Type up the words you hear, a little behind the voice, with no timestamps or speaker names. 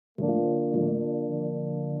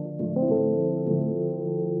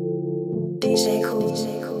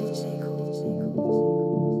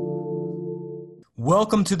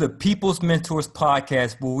Welcome to the People's Mentors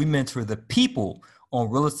Podcast, where we mentor the people on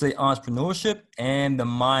real estate entrepreneurship and the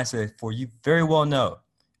mindset. For you very well know,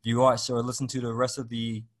 if you watch or listen to the rest of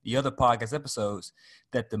the other podcast episodes,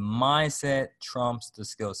 that the mindset trumps the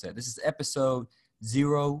skill set. This is episode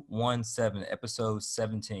 017, episode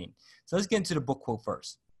 17. So let's get into the book quote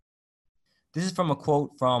first. This is from a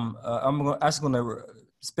quote from, I'm actually going to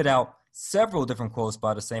spit out several different quotes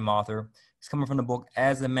by the same author. It's coming from the book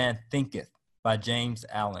As a Man Thinketh by James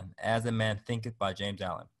Allen. As a Man Thinketh by James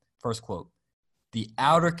Allen. First quote: the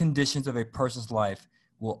outer conditions of a person's life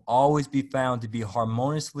will always be found to be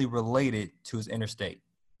harmoniously related to his inner state.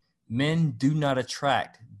 Men do not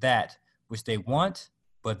attract that which they want,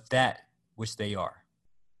 but that which they are.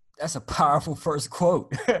 That's a powerful first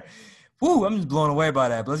quote. Woo, I'm just blown away by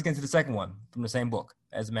that. But let's get into the second one from the same book,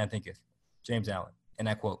 As a Man Thinketh, James Allen. And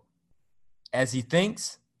I quote: as he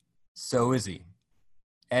thinks, so is he.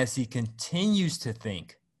 As he continues to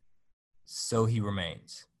think, so he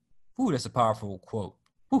remains. Ooh, that's a powerful quote.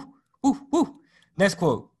 Ooh, ooh, ooh. Next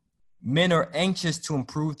quote: men are anxious to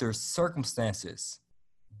improve their circumstances,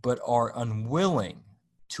 but are unwilling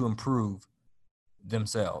to improve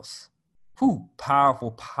themselves. Ooh,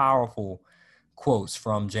 powerful, powerful quotes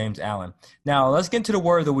from James Allen. Now, let's get into the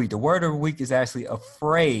word of the week. The word of the week is actually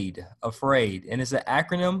afraid. And it's an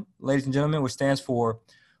acronym, ladies and gentlemen, which stands for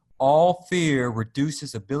all fear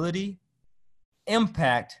reduces ability,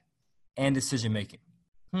 impact, and decision-making.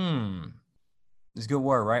 It's a good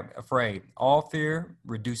word, right? Afraid. All fear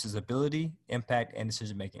reduces ability, impact, and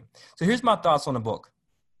decision-making. So here's my thoughts on the book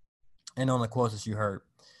and on the quotes that you heard.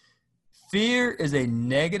 Fear is a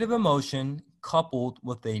negative emotion coupled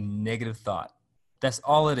with a negative thought. That's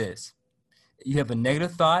all it is. You have a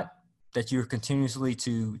negative thought that you're continuously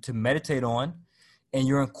to meditate on, and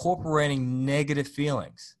you're incorporating negative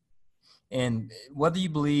feelings. And whether you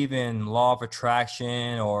believe in law of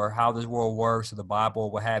attraction or how this world works or the Bible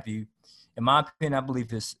or what have you, in my opinion, I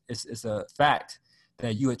believe it's a fact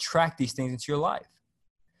that you attract these things into your life.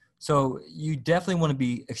 So you definitely want to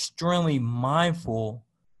be extremely mindful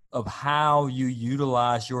of how you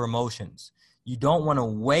utilize your emotions. You don't want to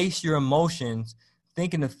waste your emotions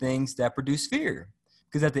thinking of things that produce fear.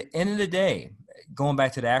 Because at the end of the day, going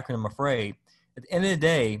back to the acronym AFRAID, at the end of the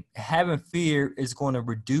day, having fear is going to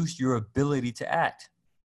reduce your ability to act.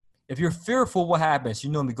 If you're fearful, what happens? You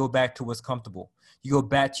normally go back to what's comfortable. You go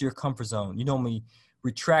back to your comfort zone. You normally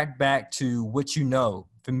retract back to what you know,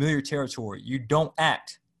 familiar territory. You don't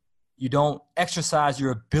act. You don't exercise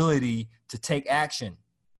your ability to take action.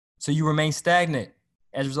 So you remain stagnant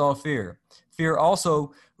as a result of fear. Fear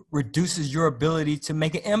also reduces your ability to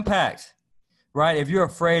make an impact, right? If you're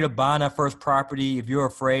afraid of buying that first property, if you're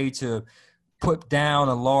afraid to put down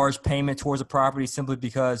a large payment towards a property simply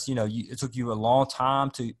because, it took you a long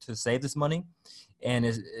time to save this money, and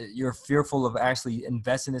you're fearful of actually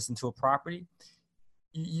investing this into a property,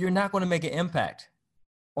 you're not going to make an impact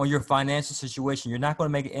on your financial situation. You're not going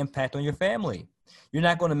to make an impact on your family. You're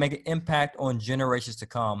not going to make an impact on generations to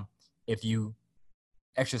come if you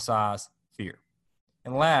exercise fear.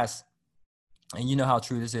 And last, and you know how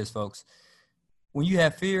true this is, folks, when you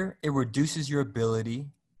have fear, it reduces your ability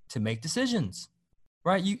to make decisions,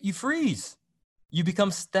 right? You freeze. You become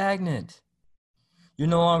stagnant. You're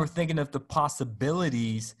no longer thinking of the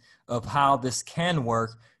possibilities of how this can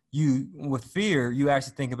work. With fear, you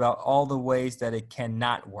actually think about all the ways that it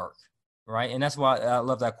cannot work, right? And that's why I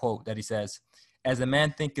love that quote that he says, as a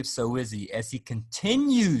man thinketh, so is he. As he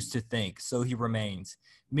continues to think, so he remains.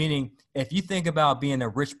 Meaning, if you think about being a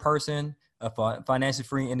rich person, a financially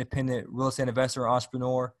free, independent real estate investor or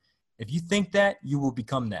entrepreneur, if you think that, you will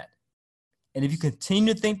become that. And if you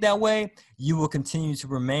continue to think that way, you will continue to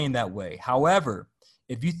remain that way. However,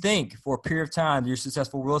 if you think for a period of time you're a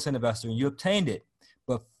successful real estate investor and you obtained it,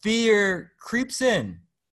 but fear creeps in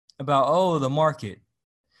about, the market.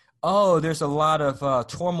 There's a lot of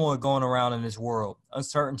turmoil going around in this world,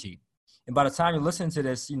 uncertainty. And by the time you're listening to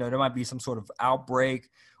this, there might be some sort of outbreak,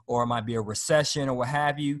 or it might be a recession or what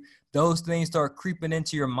have you. Those things start creeping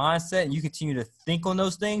into your mindset, and you continue to think on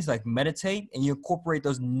those things, like meditate, and you incorporate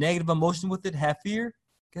those negative emotions with it, have fear.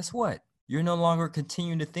 Guess what? You're no longer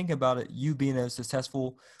continuing to think about it, you being a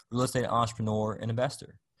successful real estate entrepreneur and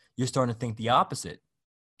investor. You're starting to think the opposite,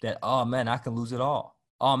 that, oh man, I can lose it all.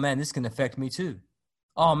 Oh man, this can affect me too.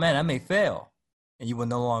 Oh man, I may fail, and you will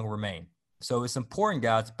no longer remain. So it's important,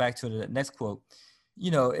 guys, back to the next quote.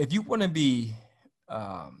 If you want to be,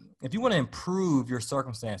 if you want to improve your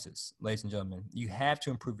circumstances, ladies and gentlemen, you have to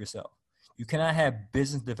improve yourself. You cannot have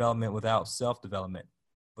business development without self-development,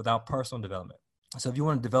 without personal development. So if you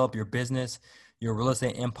want to develop your business, your real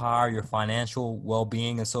estate empire, your financial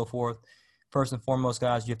well-being and so forth, first and foremost,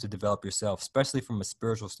 guys, you have to develop yourself, especially from a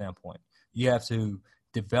spiritual standpoint. You have to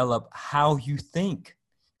develop how you think,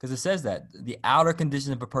 because it says that the outer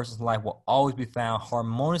conditions of a person's life will always be found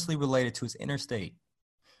harmoniously related to its inner state.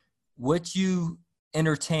 What you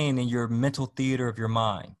entertain in your mental theater of your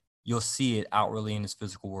mind, you'll see it outwardly in this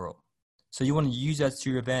physical world. So you want to use that to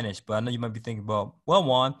your advantage. But I know you might be thinking about, well,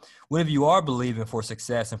 Juan, what if you are believing for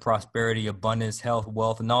success and prosperity, abundance, health,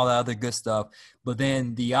 wealth, and all that other good stuff, but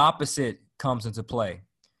then the opposite comes into play?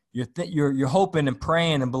 You're hoping and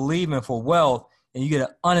praying and believing for wealth, and you get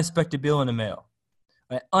an unexpected bill in the mail,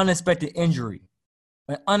 an unexpected injury,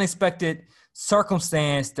 an unexpected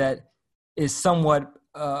circumstance that is somewhat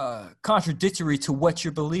contradictory to what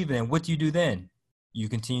you're believing in. What do you do then? You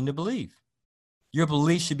continue to believe. Your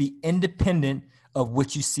belief should be independent of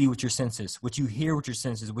what you see with your senses, what you hear with your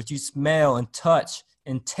senses, what you smell and touch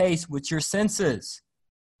and taste with your senses.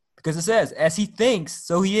 Because it says, as he thinks,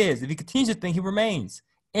 so he is. If he continues to think, he remains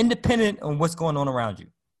independent on what's going on around you.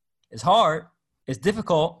 It's hard, it's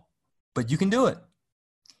difficult, but you can do it.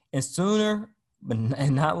 And sooner,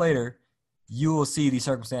 and not later, you will see these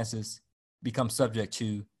circumstances become subject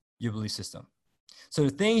to your belief system. So the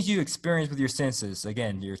things you experience with your senses,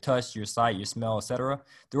 again, your touch, your sight, your smell, etc.,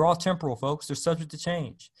 they're all temporal, folks. They're subject to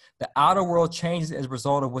change. The outer world changes as a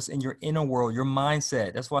result of what's in your inner world, your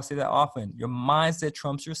mindset. That's why I say that often. Your mindset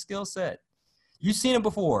trumps your skill set. You've seen it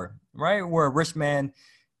before, right? Where a rich man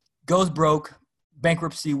goes broke,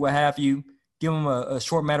 bankruptcy, what have you, give him a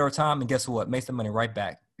short matter of time, and guess what? Makes the money right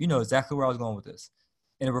back. You know exactly where I was going with this.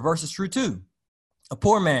 And the reverse is true too. A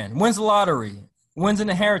poor man wins the lottery, wins an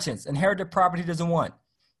inheritance, inherited property doesn't want,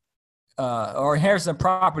 or inherits a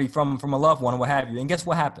property from a loved one or what have you. And guess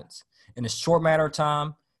what happens? In a short matter of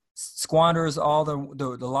time, squanders all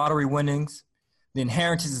the lottery winnings, the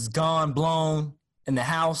inheritance is gone, blown, and the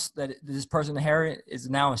house that this person inherited is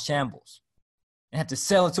now in shambles. And have to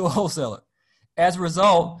sell it to a wholesaler as a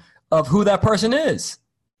result of who that person is.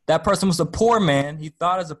 That person was a poor man. He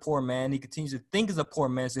thought as a poor man. He continues to think as a poor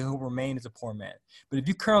man, so he'll remain as a poor man. But if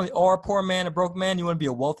you currently are a poor man, a broke man, you want to be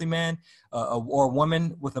a wealthy man or a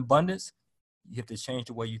woman with abundance, you have to change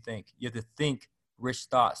the way you think. You have to think rich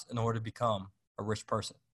thoughts in order to become a rich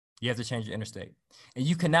person. You have to change your inner state. And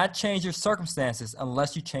you cannot change your circumstances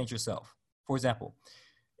unless you change yourself. For example,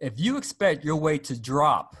 if you expect your weight to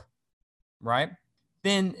drop, right,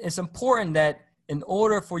 then it's important that in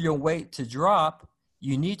order for your weight to drop,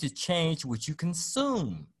 you need to change what you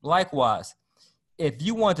consume. Likewise, if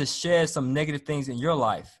you want to shed some negative things in your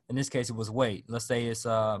life, in this case, it was weight. Let's say it's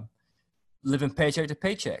living paycheck to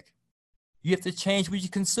paycheck. You have to change what you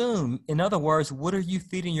consume. In other words, what are you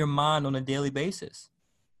feeding your mind on a daily basis?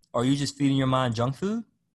 Are you just feeding your mind junk food,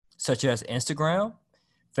 such as Instagram,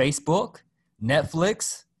 Facebook,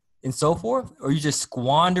 Netflix, and so forth? Or are you just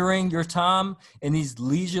squandering your time in these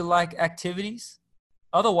leisure-like activities?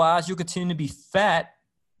 Otherwise, you'll continue to be fat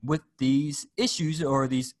with these issues or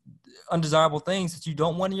these undesirable things that you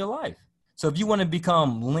don't want in your life. So if you want to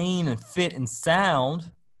become lean and fit and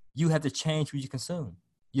sound, you have to change what you consume.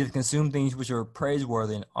 You have to consume things which are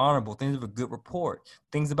praiseworthy and honorable, things of a good report,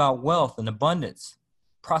 things about wealth and abundance,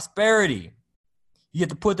 prosperity. You have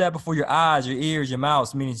to put that before your eyes, your ears, your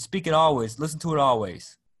mouth, meaning speak it always, listen to it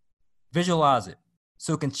always, visualize it.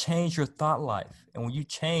 So it can change your thought life. And when you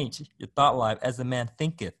change your thought life, as a man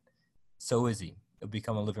thinketh, so is he. It'll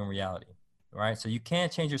become a living reality, right? So you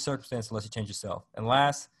can't change your circumstance unless you change yourself. And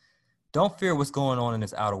last, don't fear what's going on in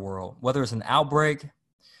this outer world, whether it's an outbreak,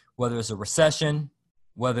 whether it's a recession,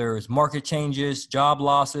 whether it's market changes, job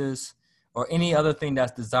losses, or any other thing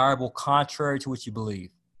that's desirable contrary to what you believe.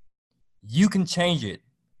 You can change it,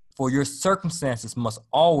 for your circumstances must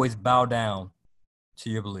always bow down to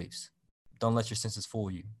your beliefs. Don't let your senses fool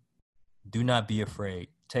you. Do not be afraid.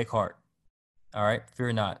 Take heart. All right?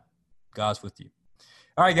 Fear not. God's with you.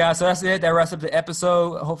 All right, guys. So that's it. That wraps up the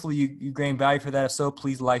episode. Hopefully you gain value for that. If so,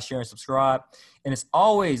 please like, share, and subscribe. And as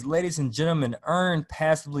always, ladies and gentlemen, earn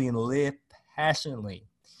passively and live passionately.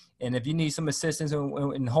 And if you need some assistance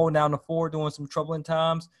in holding down the fort during some troubling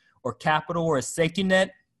times, or capital or a safety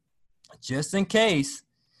net, just in case,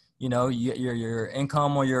 you know, your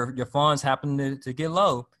income or your funds happen to get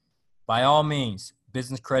low, by all means,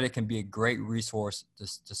 business credit can be a great resource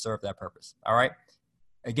to serve that purpose. All right.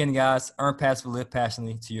 Again, guys, earn passively, live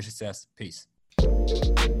passionately to your success. Peace.